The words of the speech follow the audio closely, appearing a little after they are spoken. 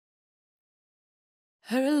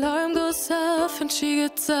Her alarm goes off and she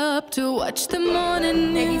gets up to watch the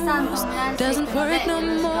morning news. Doesn't work no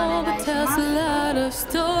more but tells a lot of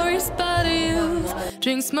stories about you.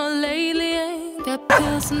 Drinks more lately, ain't got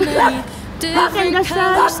pills and many different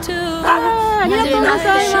colors too.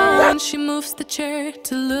 And she moves the chair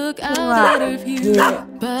to look out at her view.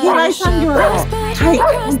 But KY 産業の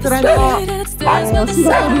コントラのお仕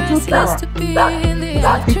事にちょっとや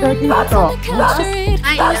っていただきますと、よろ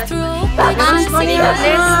しくお願いし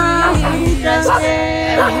ま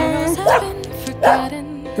す。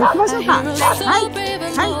行きましょうか。はい、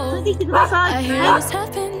ついてきてください。誰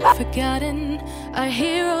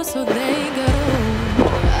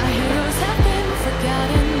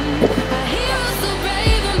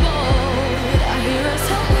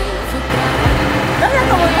だ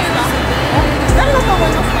と思いますか？誰だと思い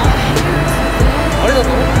ますか？あれだと？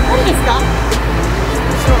何ですか？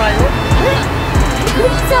知らないよ。ぐり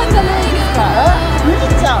ちゃんじゃないですか？ぐり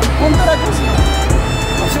ちゃん、コントラ女子の。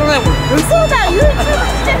知らないよこれ。嘘だ、YouTube 見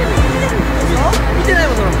てるでしょ？見てない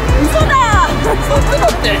もんそれ。嘘だ。そっちだっ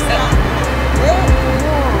て。す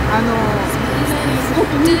ごく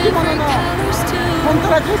人気者のコント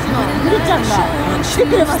ラ女子のぐりちゃんが来て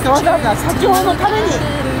くれました。わざわざ社長のために。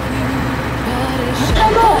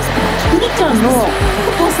ぐりちゃんのお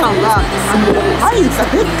父さんは前言った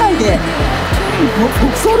別会で牧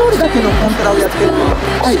草ロールだけのコントラをやってる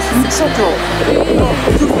鈴木社長のお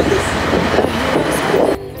父さんです。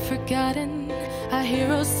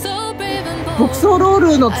牧草ロー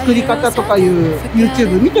ルの作り方とかいう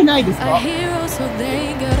YouTube 見てないですか？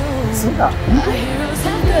そうだ、見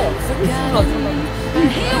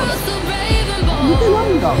てない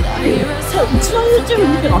んだ。うちの YouTube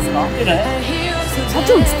見てますか？社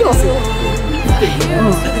長映ってますよ。見てな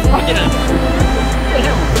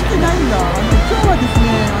いんだ。今日はですね、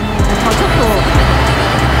ちょっと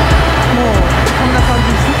もうこんな感じ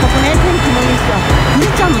で、せっかくね天気もいいし、ぐり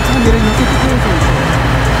ちゃんのチャンネルに載せてくれるそうです。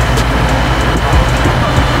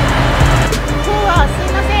今日はすい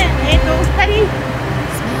ません、お二人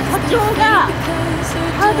社長が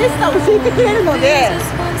ハーベスターを教えてくれるので、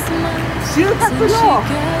収穫の、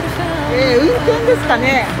運転ですか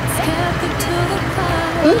ね。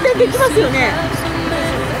運転できますよね。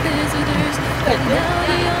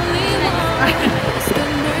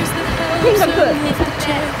見学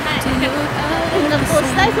を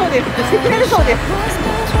したいそうです。してくれるそうです。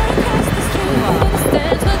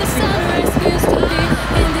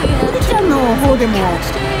ぐりちゃんの方でも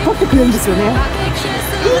撮ってくれるんですよね。いい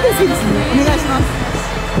ですね。お願いします。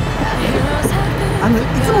い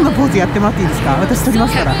つものポーズやってもらっていいですか？私撮りま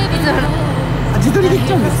すから。自撮りでき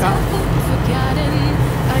ちゃうんですか？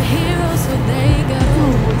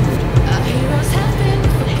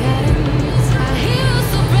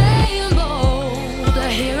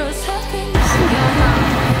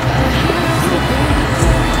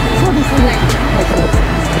そうですね。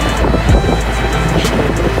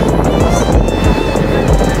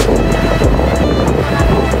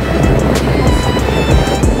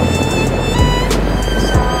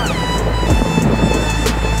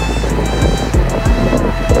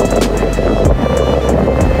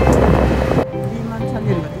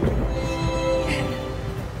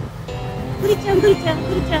ぐりちゃん、伊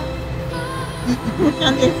藤ち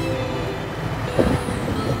ゃんです。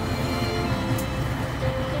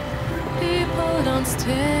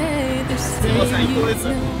すみません、伊藤です。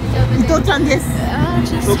伊藤ちゃんです。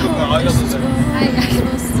そうくんがありがとうございます。はい、ありがとうござい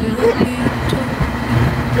ます。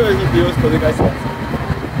今日はよろしくお願いします。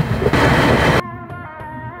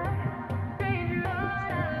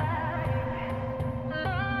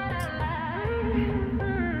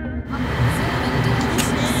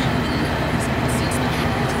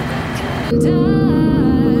撮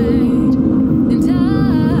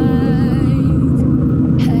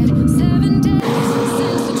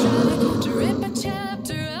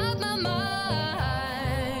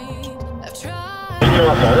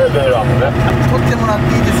ってもらって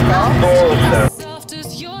いいですか？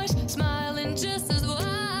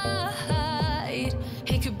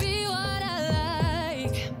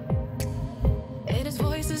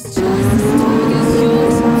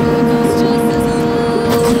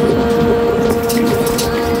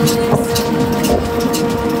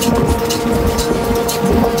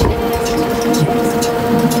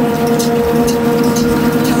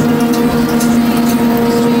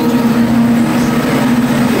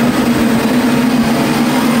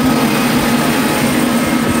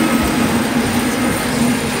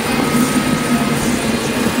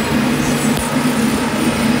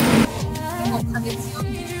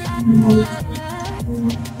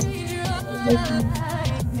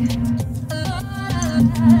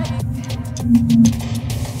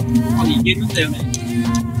ここに行けるんだよね。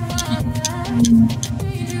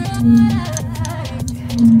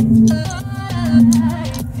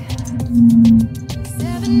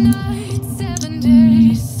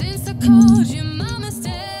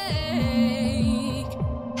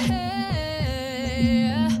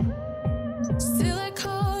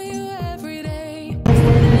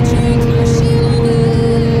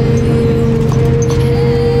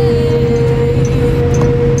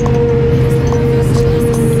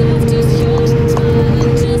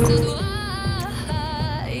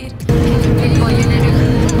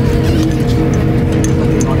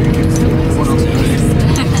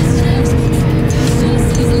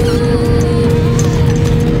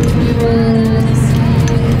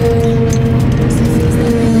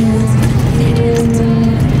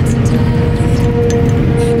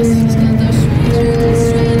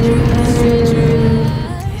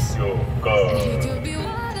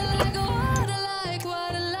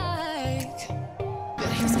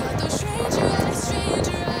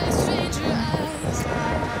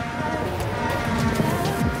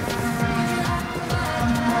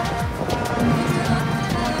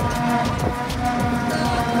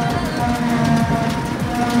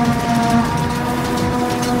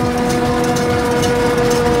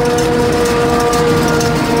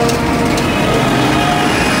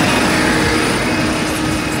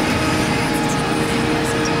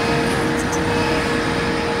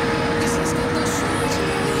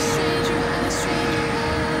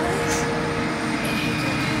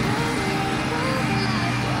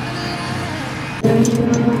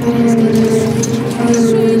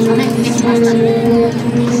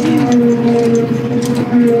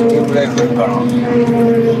ぐらい来るかな。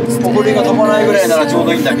お堀が飛ばないぐらいならちょう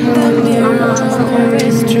どいいんだけど。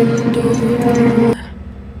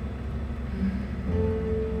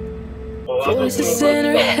Voices in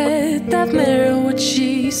her head that mirror what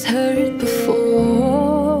she's heard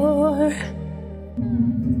before.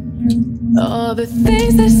 All the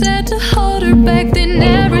things they said to hold her back, they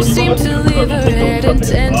never seem to leave her head and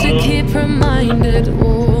tend to keep her mind at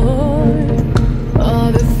war.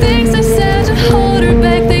 All the things they said to hold her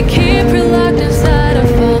back, they keep her locked inside of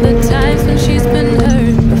all the times when she's been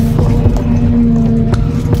hurt before.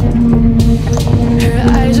 Her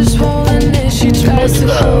eyes are swollen as she tries to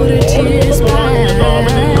hold her tears back.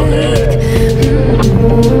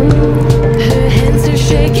 Her hands are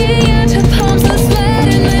shaking and her palms are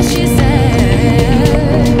sweating when she says,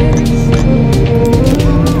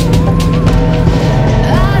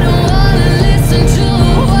 I don't wanna listen to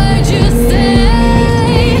a word you say,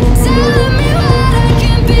 telling me what I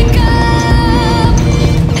can become.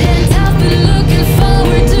 And I've been looking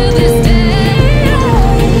forward to this day,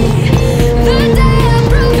 the day I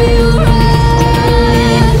prove you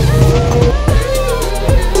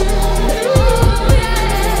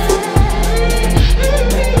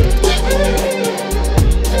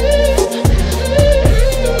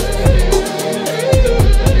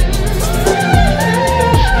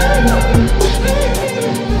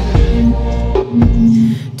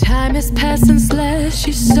Time has passed since last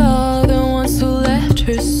she saw the ones who left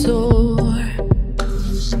her sore.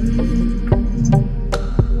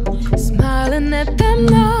 Smiling at them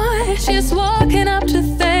now, she's walking up to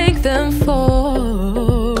thank them for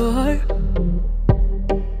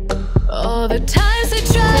all the times they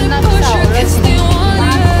tried to push her, 'cause they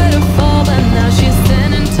wanted her to fall, but now she's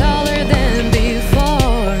standing taller than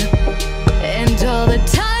before. And all the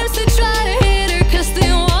times they tried to hit her, 'cause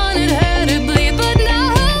they wanted her to bleed, but now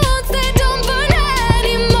her wounds, they don't burn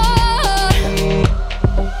anymore.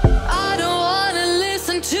 I don't wanna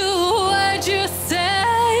listen to a word you say,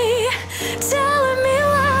 telling me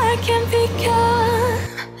what I can become.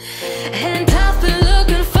 And I've been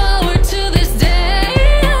looking forward to this day,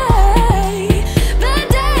 the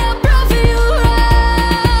day I prove you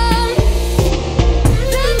wrong,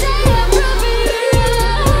 the day I prove you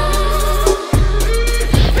wrong,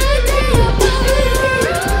 the day I prove you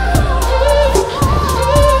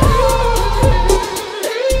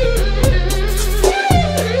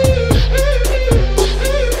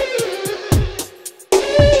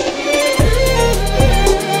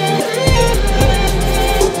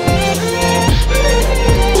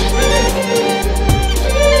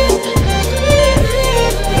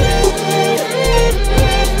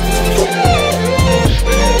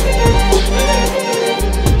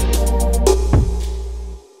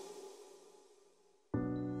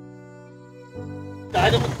あ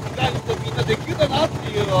れも意外とみんなできるかなって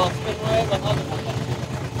いうのはしてもらえばなと思った。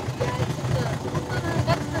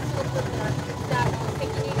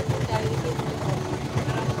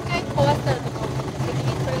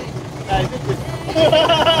大丈夫です。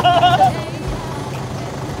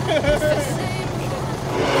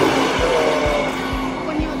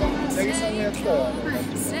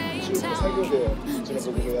作業でうちの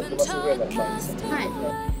僕がやってますぐらいならまあいいですね。はい。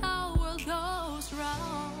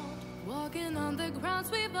Walking on the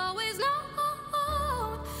grounds we've always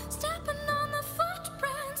known, stepping on the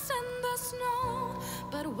footprints in the snow.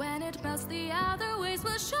 But when it melts, the other ways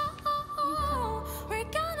will show. We're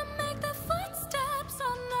gonna make the footsteps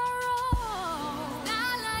on our own.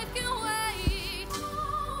 That life can wait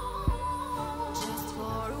just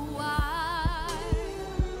for a while.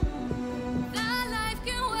 That life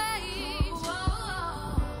can wait,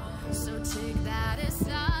 so take that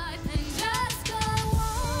aside and just go on.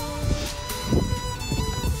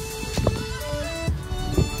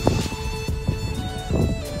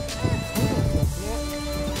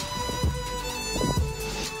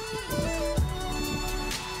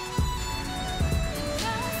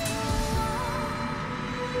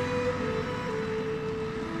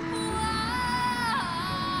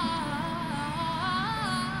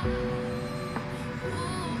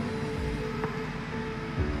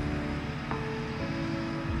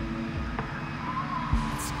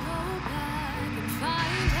 Let's go back and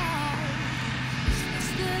find out, is this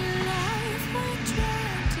the life we're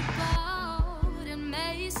trying to build? It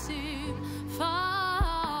may seem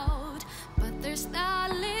fault, but there's that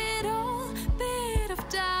little bit of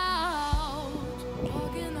doubt.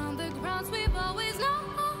 Walking on the grounds we've always